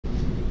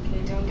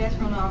get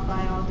thrown off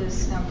by all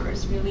these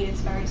numbers. Really,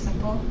 it's very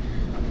simple.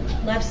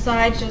 Left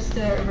side, just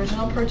the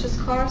original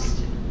purchase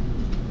cost.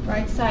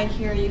 Right side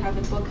here, you have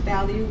the book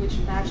value, which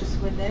matches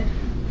with it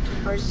the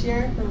first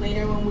year. But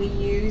later, when we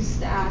use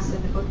the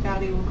asset, the book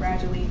value will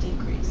gradually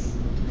decrease.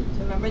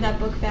 So remember that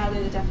book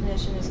value, the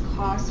definition is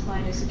cost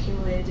minus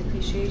accumulated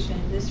depreciation.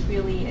 This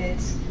really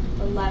is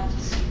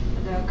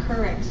the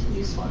current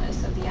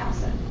usefulness of the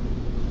asset.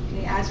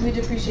 Okay, as we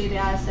depreciate the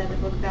asset, the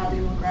book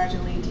value will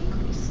gradually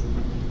decrease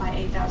by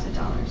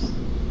 $8,000.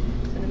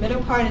 So the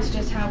middle part is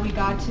just how we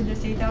got to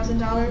this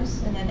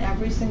 $8,000, and then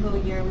every single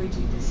year we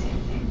do the same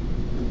thing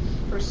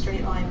for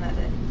straight line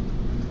method.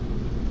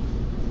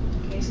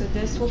 Okay, so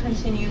this will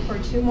continue for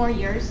 2 more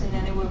years, and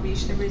then it will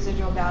reach the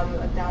residual value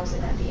of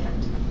 1,000 at the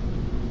end.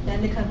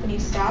 Then the company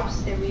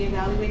stops, they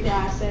reevaluate the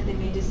asset, they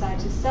may decide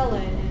to sell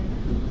it,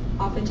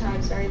 and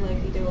oftentimes, very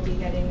likely, they will be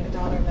getting a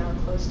dollar amount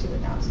close to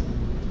 1,000.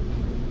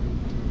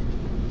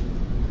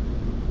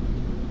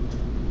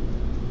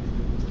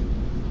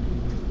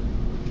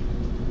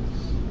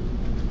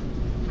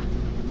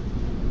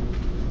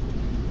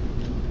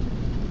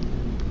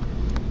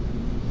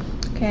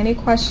 Okay, any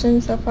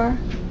questions so far?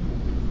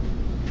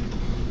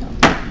 No.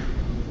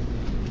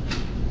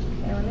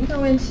 Okay, let me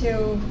go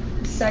into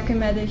the second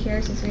method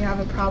here since we have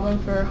a problem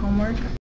for homework.